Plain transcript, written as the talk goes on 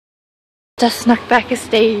just snuck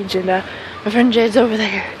backstage, and my friend Jade's over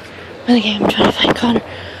there. And again, I'm trying to find Connor.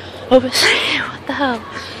 Oberst, what the hell?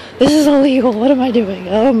 This is illegal. What am I doing?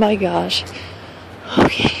 Oh my gosh.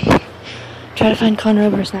 Okay. Try to find Conor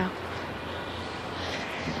Oberst now.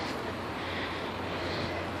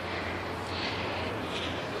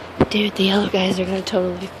 Dude, the yellow guys are gonna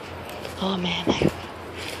totally... Oh man.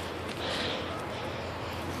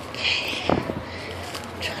 Okay.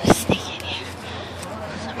 I'm trying to sneak in here.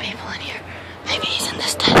 There's some people in here. Maybe he's in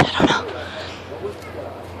this tent, I don't know.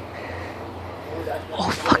 Oh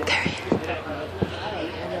fuck, there he is.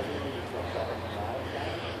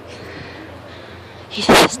 He's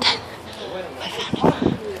in this tent. I found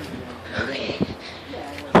him. Okay.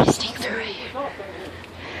 I'm gonna sneak through right here.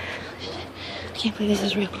 I can't believe this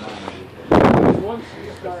is real. Oh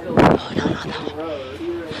no, not that one.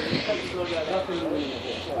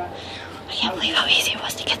 I can't believe how easy it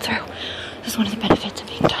was to get through. This is one of the benefits of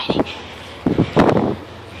being tiny.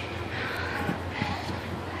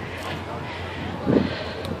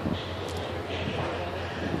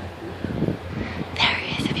 There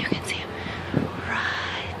he is, if you can see him.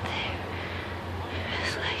 Right there.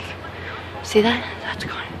 It's like, see that? That's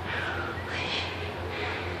Connor.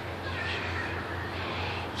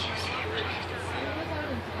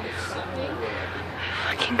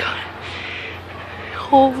 Fucking Connor.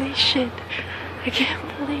 Holy shit. I can't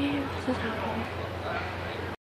believe this is happening.